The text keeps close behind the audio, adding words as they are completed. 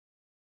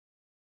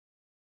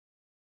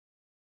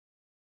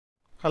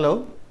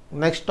Hello,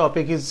 next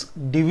topic is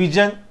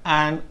division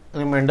and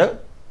remainder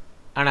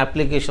and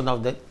application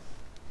of that.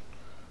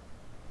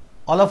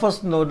 All of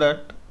us know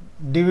that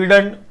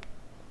dividend,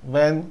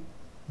 when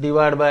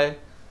divided by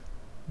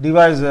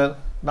divisor,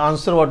 the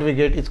answer what we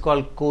get is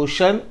called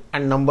quotient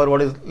and number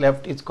what is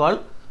left is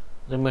called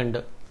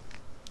remainder.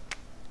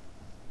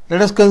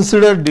 Let us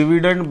consider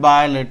dividend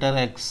by letter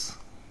X.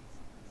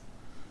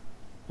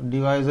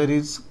 Divisor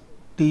is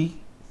T,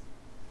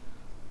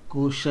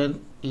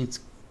 quotient is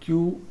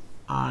Q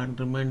and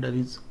remainder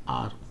is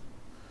R.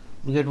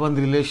 We get one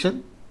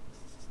relation,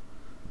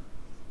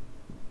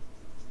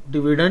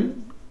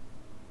 dividend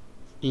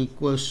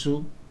equals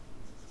to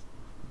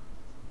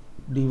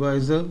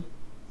divisor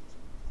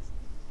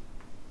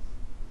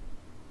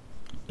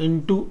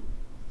into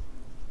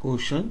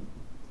quotient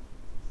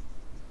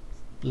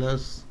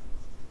plus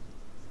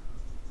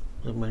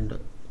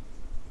remainder,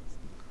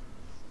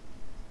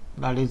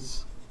 that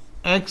is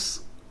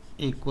X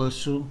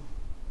equals to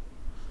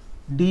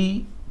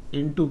D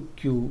into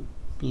Q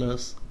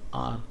plus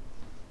R.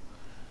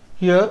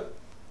 Here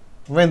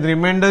when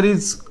remainder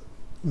is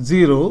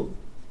 0,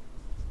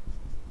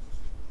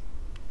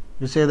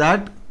 you say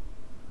that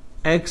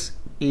X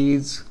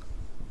is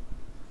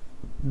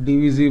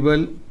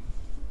divisible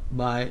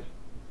by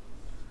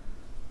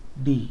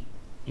D.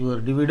 Your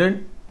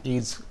dividend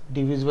is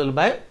divisible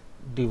by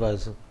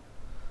divisor.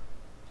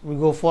 We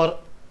go for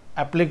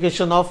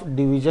application of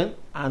division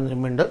and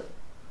remainder.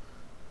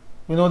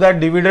 We know that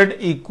dividend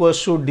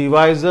equals to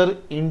divisor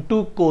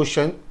into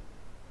quotient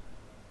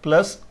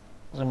plus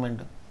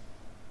remainder.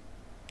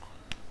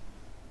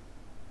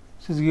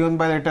 This is given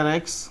by letter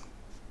X,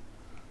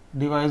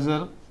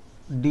 divisor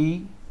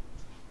D,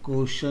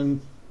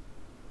 quotient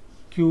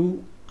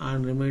Q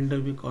and remainder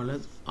we call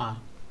as R.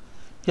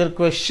 Here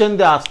question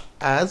they ask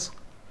as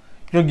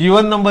your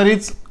given number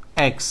is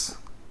X,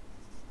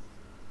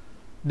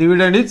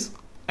 dividend is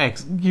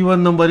X,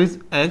 given number is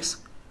X,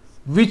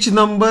 which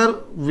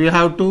number we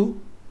have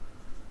to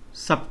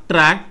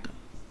subtract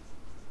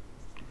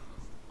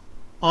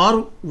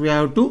or we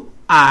have to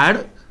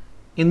add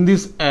in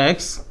this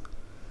X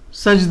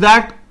such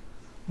that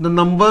the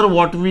number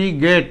what we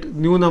get,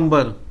 new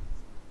number,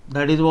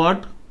 that is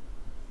what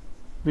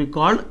we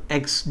call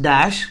X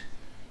dash,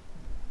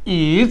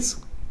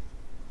 is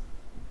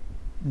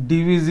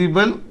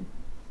divisible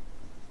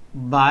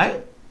by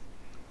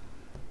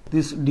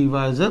this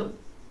divisor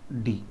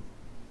D.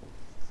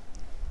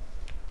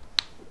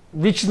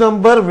 Which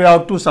number we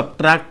have to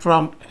subtract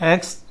from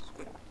X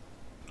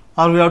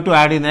or we have to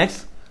add in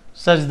X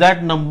such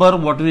that number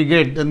what we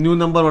get, the new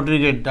number what we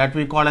get, that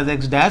we call as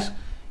X dash,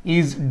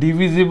 is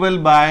divisible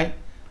by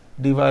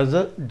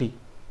divisor D.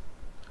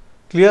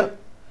 Clear?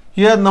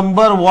 Here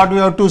number what we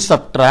have to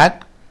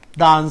subtract,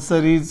 the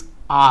answer is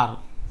R.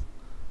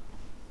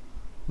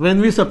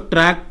 When we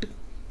subtract,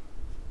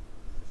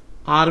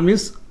 R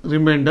means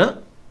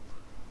remainder,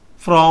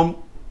 from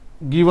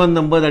given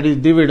number, that is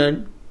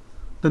dividend,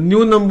 the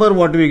new number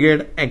what we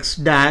get, X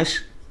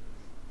dash,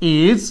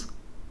 is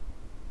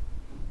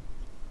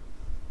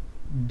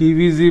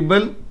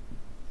divisible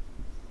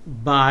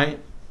by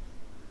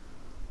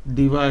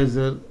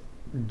divisor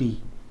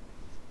D,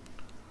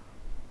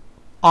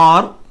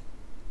 or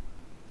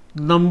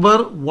number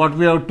what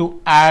we have to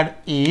add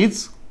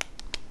is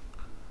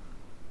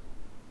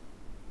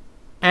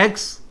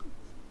X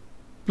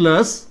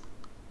plus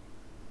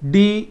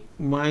D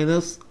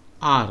minus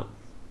R.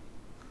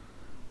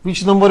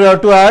 Which number we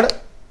have to add?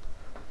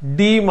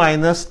 D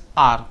minus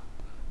R.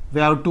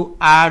 We have to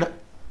add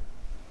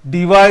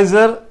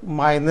divisor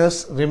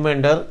minus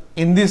remainder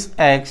in this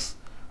X.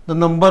 The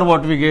number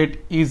what we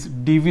get is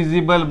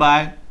divisible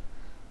by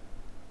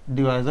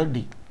divisor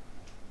D.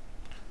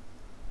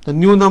 The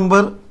new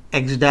number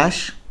X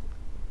dash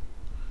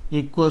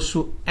equals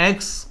to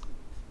X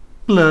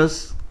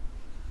plus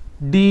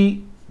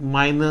D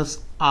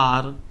minus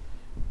R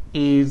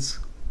is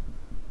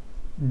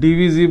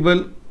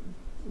divisible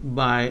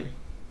by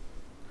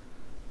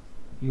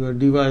your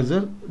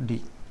divisor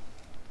D.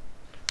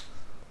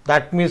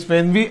 That means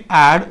when we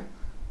add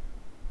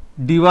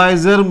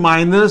divisor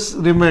minus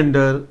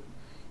remainder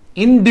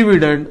in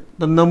dividend,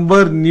 the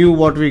number new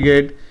what we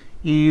get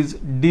is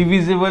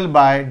divisible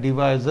by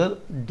divisor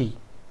D.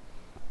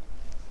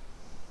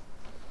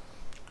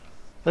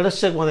 Let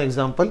us check one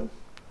example.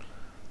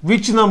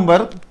 Which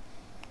number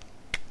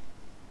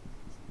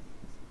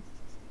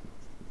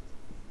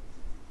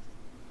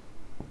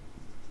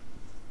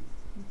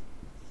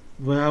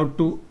we have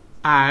to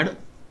add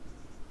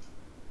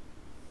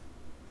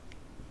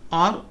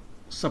or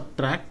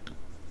subtract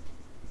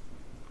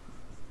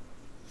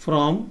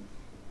from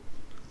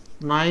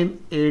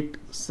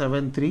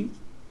 9873,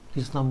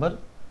 this number,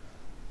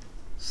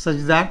 such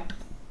that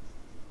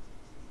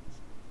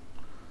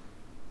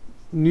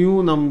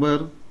new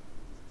number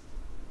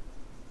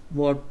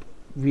what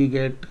we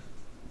get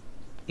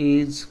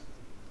is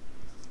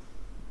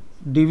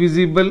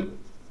divisible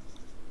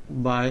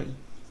by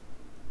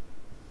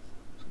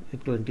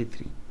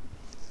 23.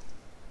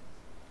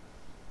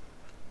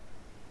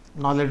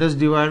 Now let us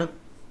divide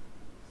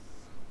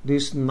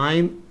this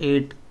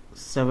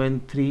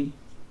 987323.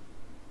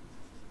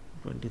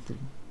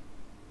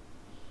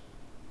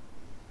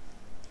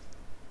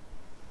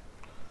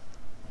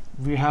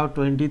 We have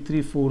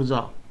 23 fours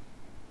are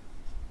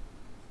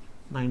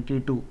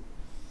 92.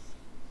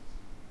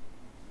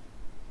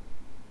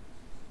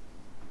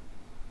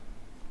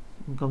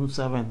 Comes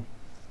 7.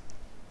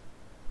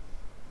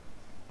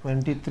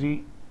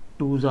 23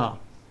 twos are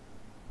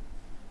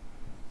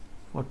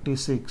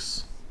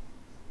 46.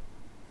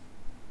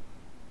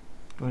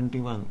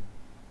 21.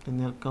 Then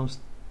here comes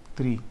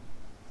 3.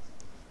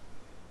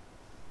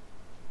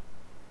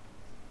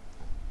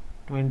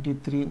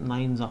 23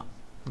 nines are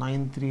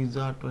 9 threes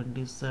are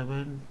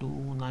 27, 2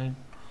 9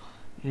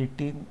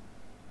 18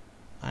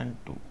 and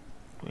 2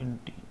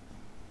 20.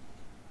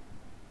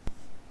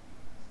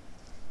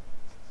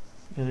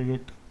 Here we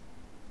get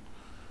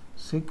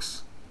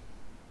 6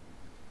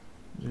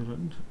 0.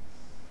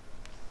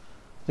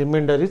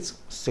 Remainder is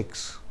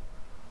 6.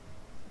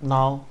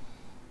 Now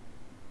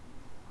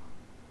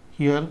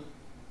here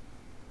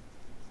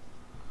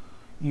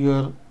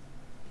your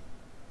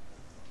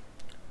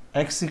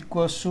x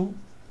equals to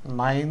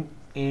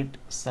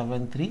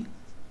 9873,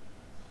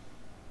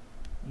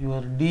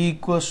 your d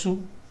equals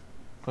to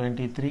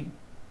 23,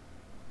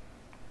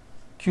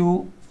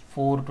 q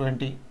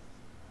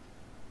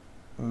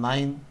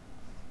 429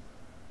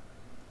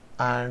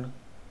 and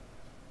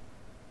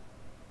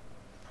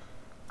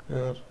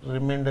your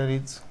remainder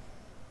is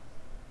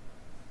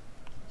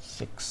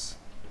 6.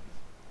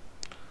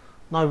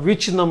 Now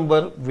which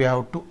number we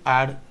have to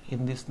add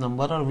in this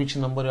number, or which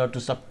number you have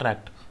to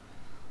subtract?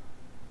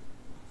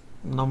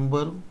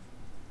 Number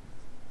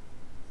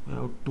we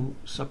have to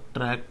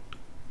subtract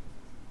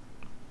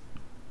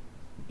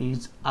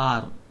is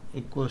r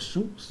equals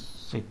to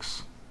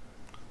 6,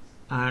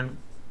 and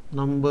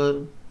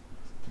number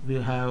we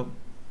have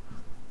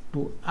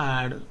to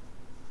add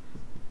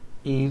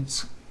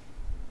is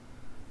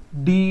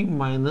d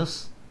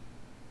minus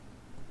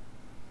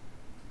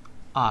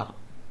r.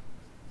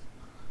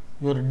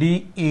 Your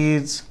d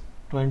is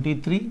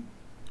 23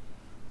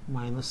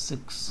 minus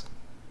 6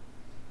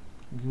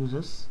 gives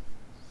us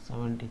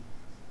 17.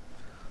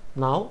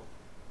 Now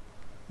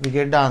we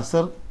get the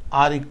answer.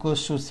 R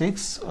equals to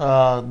 6.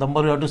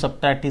 Number we have to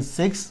subtract is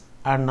 6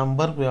 and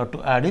number we have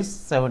to add is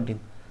 17.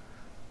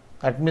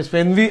 That means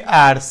when we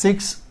add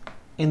 6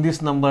 in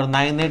this number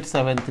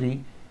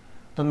 9873,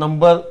 the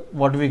number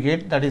what we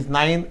get, that is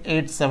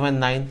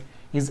 9879,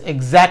 is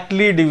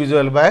exactly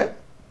divisible by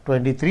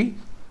 23,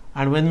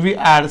 and when we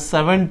add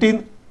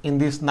 17 in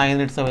this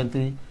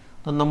 9873,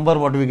 the number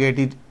what we get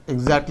is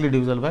exactly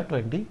divisible by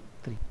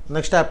 23.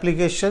 Next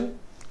application,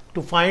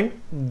 to find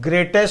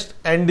greatest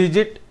n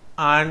digit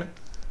and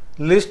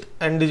least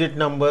n digit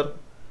number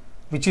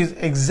which is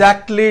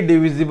exactly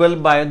divisible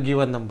by a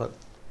given number.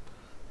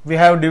 We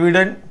have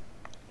dividend,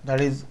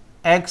 that is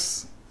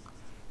x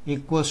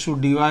equals to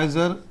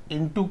divisor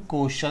into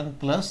quotient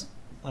plus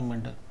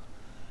remainder.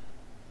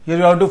 Here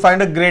you have to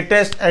find a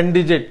greatest n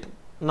digit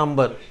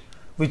number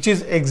which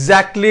is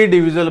exactly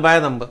divisible by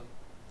a number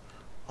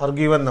or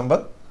given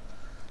number.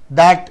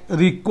 That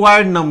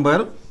required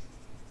number,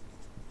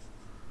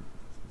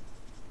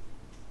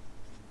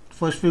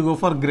 first we go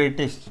for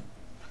greatest.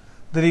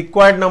 The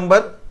required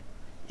number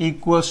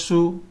equals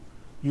to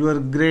your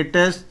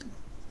greatest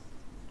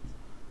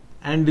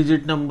n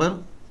digit number,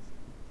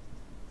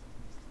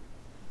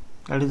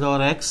 that is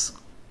our x,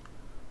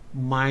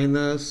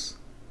 minus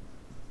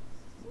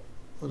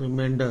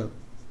remainder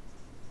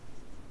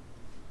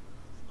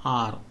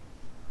r.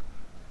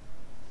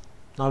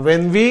 Now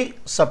when we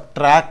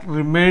subtract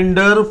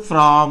remainder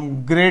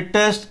from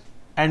greatest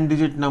n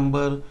digit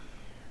number,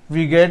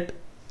 we get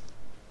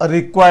a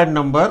required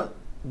number.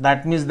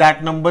 That means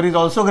that number is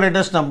also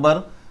greatest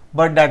number,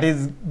 but that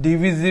is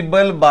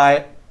divisible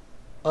by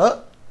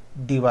a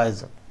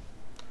divisor.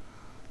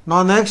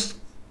 Now next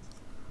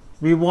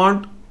we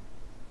want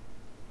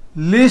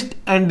least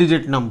n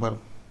digit number,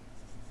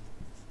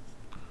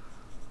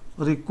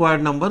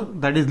 required number,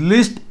 that is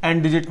least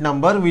n digit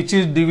number which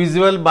is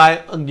divisible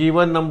by a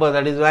given number,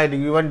 that is by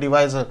given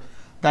divisor,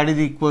 that is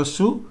equals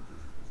to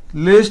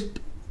least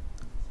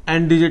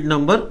n digit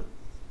number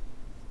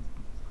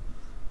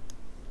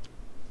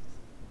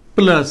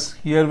plus,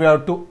 here we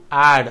have to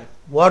add,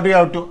 what we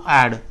have to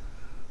add?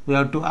 We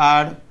have to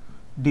add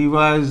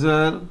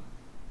divisor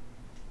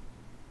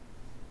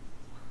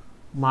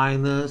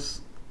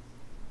minus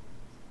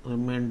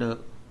remainder.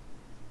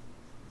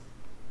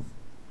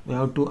 We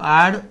have to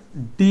add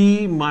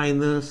d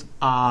minus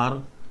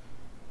r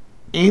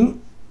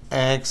in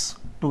x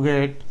to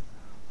get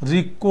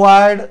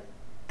required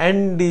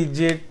n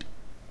digit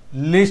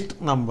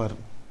least number.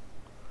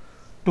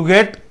 To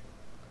get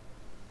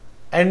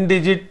n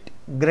digit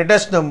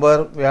greatest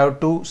number, we have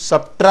to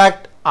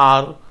subtract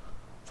r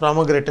from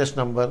a greatest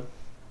number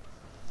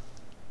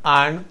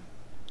and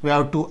we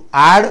have to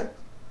add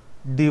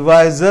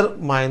divisor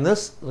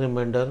minus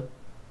remainder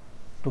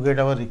to get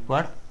our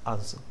required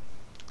answer.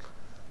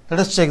 Let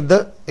us check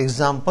the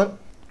example.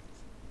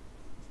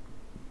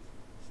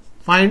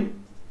 Find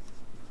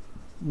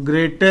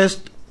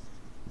greatest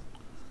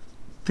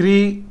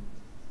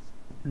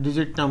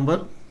 3-digit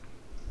number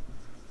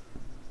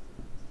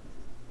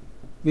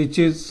which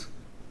is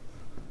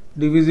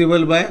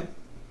divisible by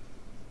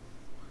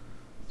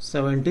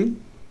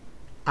 17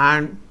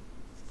 and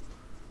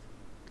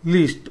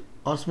least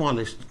or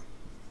smallest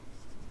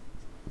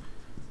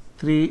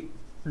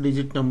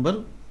 3-digit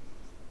number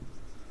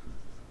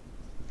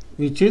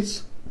which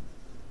is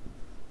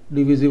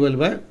divisible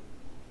by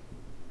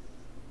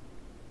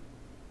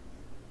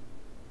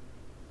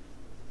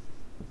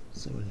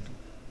 17.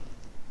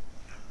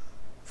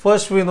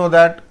 First we know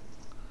that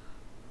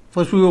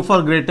we go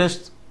for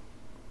greatest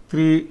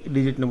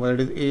 3-digit number,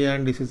 that is A,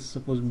 and this is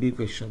suppose B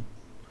question.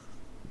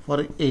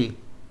 For A,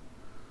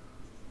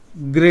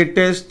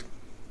 greatest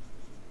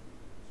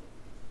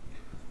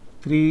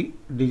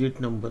 3-digit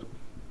number.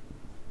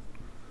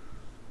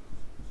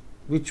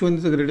 Which one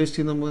is the greatest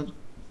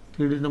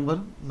 3-digit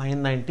number?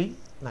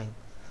 999.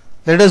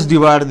 Let us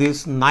divide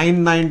this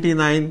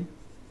 999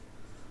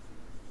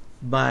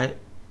 by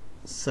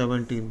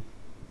 17.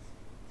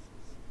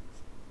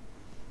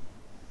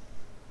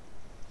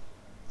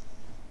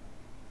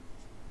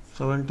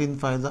 17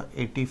 5 is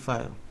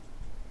 85.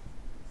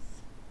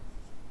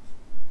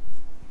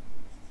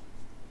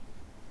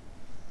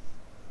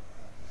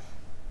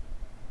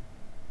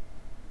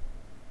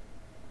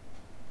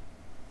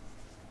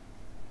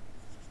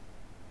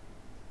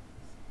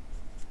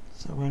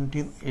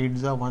 Seventeen 8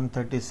 is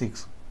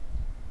 136.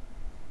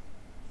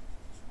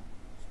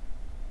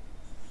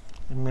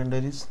 Remainder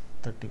is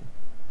 13.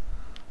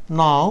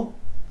 Now,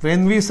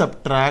 when we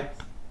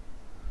subtract,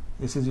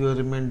 this is your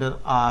remainder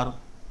R,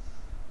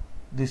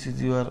 this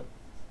is your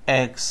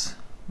X,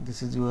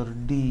 this is your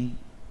D,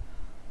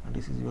 and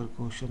this is your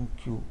quotient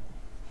Q.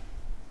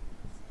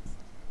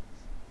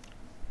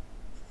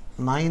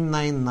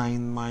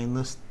 999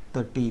 minus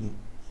 13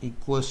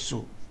 equals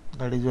to,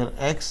 that is your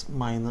X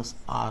minus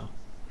R,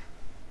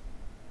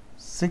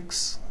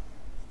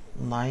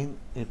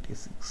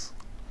 986.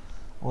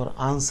 Our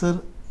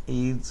answer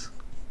is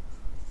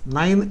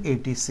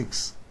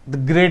 986. The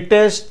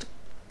greatest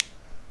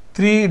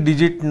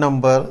 3-digit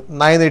number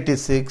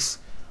 986,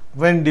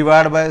 when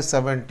divided by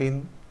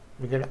 17,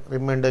 we get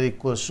remainder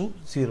equals to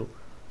 0.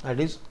 That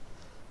is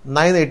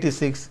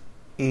 986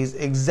 is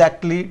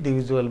exactly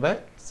divisible by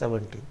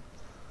 17.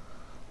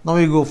 Now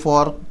we go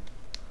for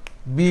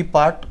B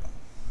part.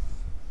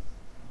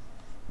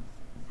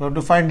 We have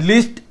to find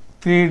least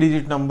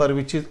 3-digit number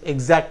which is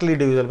exactly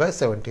divisible by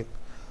 17.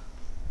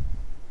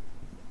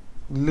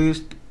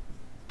 Least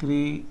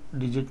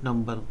 3-digit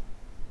number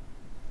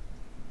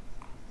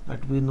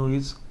that we know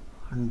is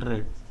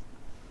 100.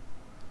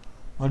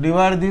 Now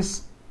divide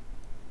this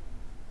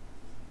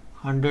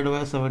 100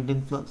 by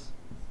 17 plus.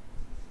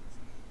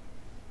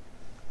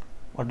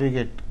 What do we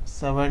get?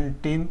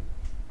 17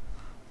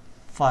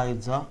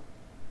 5s are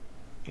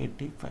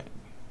 85.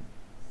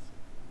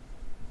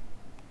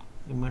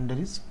 Remainder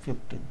is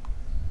 15.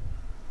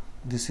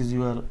 This is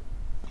your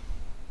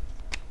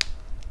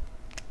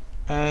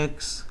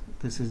X,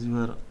 this is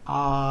your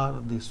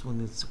R, this one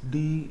is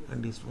D,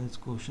 and this one is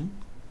quotient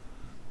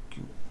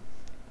Q.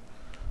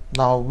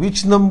 Now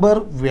which number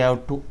we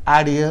have to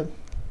add here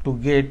to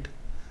get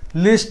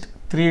least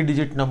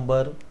 3-digit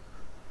number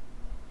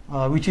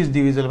which is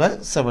divisible by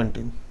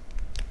 17?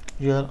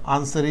 Your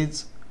answer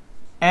is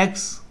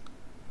X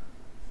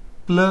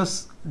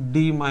plus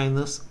D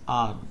minus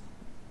R,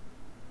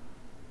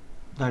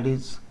 that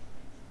is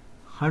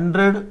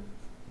 100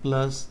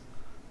 plus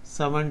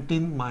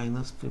 17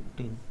 minus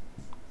 15.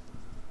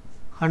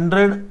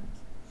 100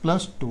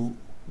 plus 2,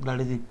 that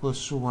is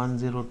equals to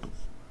 102.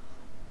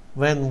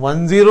 When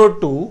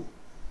 102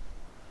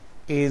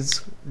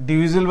 is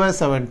divisible by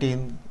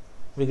 17,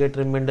 we get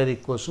remainder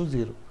equals to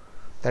 0.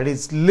 That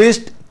is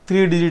least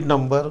 3-digit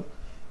number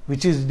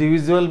which is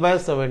divisible by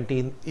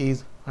 17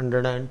 is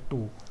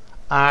 102,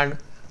 and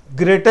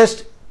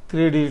greatest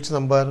 3-digit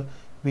number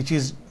which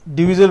is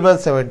divisible by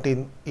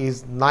 17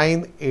 is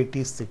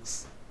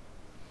 986.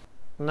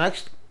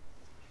 Next,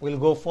 we will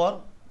go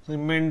for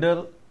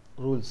remainder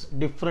rules,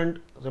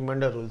 different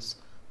remainder rules.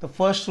 The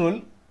first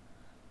rule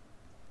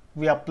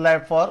we apply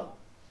for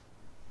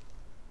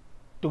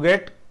to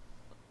get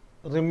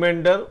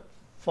remainder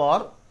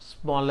for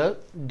smaller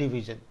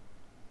division,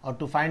 or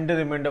to find the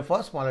remainder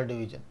for smaller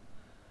division.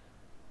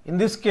 In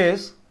this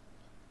case,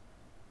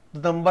 the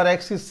number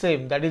X is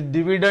same, that is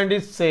dividend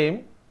is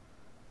same.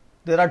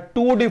 There are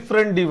two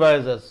different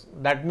divisors.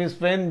 That means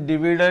when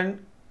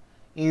dividend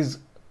is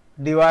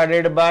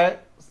divided by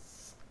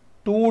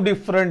two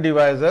different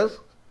divisors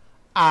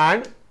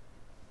and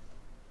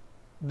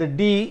the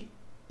D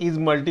is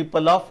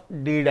multiple of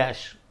D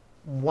dash,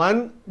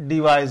 one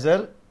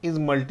divisor is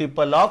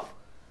multiple of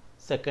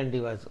second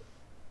divisor.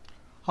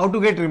 How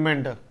to get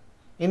remainder?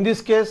 In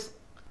this case,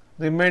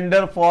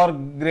 remainder for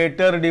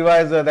greater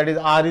divisor, that is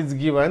R, is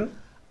given,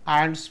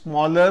 and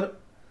smaller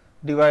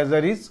divisor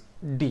is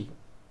D.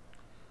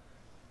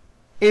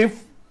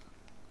 If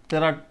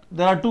there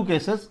are two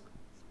cases.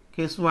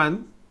 Case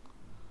 1,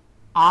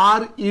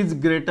 R is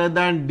greater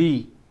than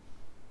D,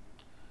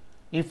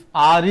 if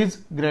R is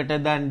greater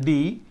than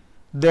D,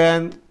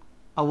 then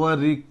our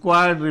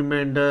required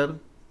remainder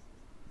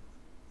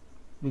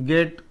we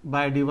get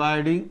by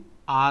dividing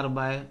R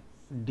by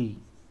D.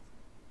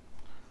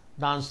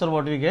 The answer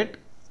what we get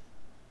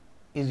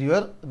is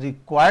your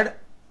required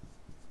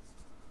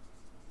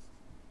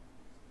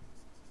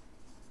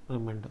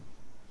remainder.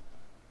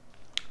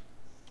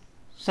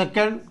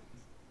 Second,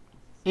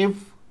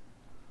 if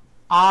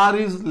R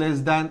is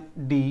less than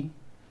D,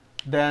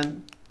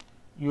 then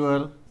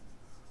your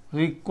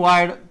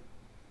required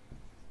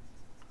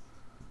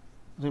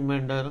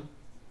remainder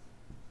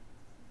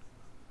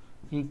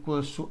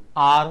equals to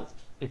R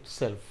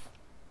itself.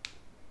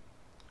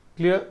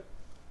 Clear?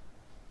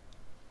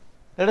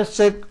 Let us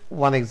check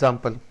one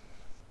example.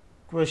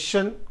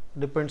 Question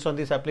depends on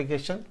this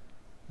application,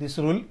 this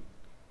rule.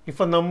 If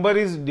a number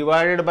is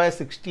divided by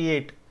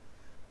 68,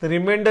 the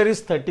remainder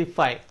is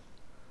 35.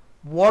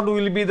 What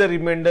will be the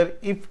remainder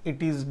if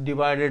it is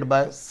divided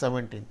by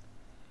 17?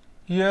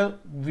 Here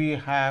we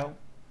have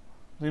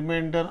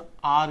remainder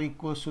R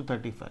equals to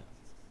 35.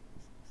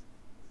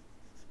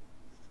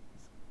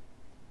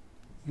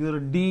 Your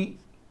D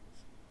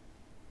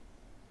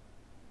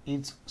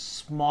is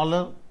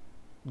smaller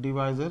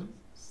divisor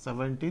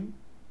 17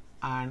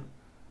 and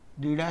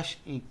D dash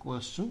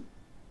equals to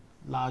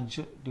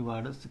larger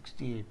divider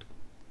 68.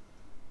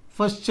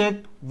 First check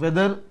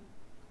whether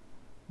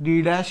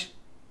D dash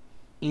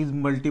is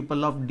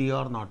multiple of D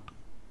or not.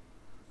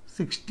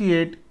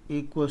 68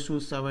 equals to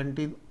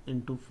 17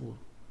 into 4.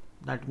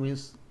 That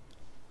means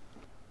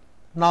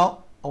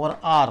now our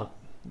R,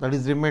 that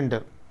is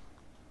remainder,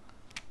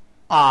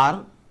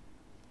 R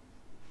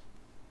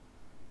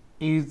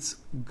is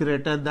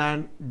greater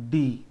than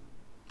D.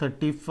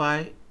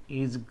 35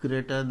 is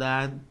greater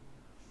than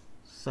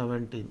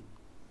 17.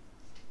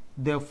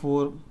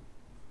 Therefore,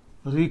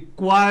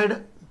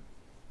 required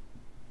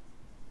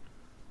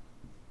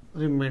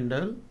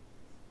remainder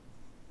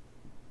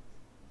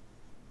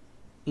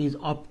is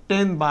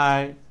obtained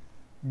by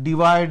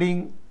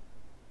dividing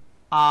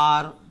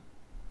R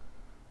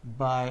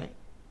by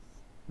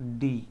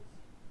D,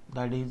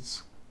 that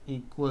is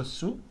equals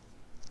to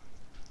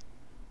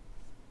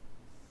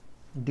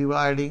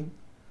dividing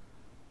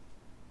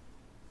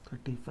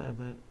 35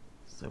 by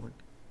 17.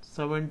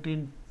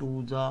 17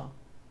 to the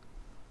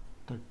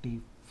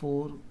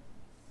 34.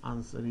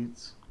 Answer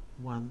is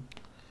 1.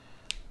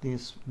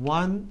 This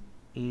 1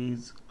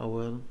 is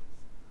our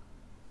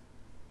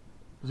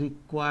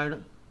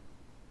required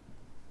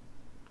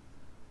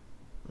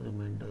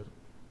remainder.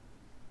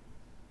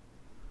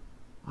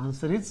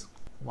 Answer is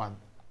 1.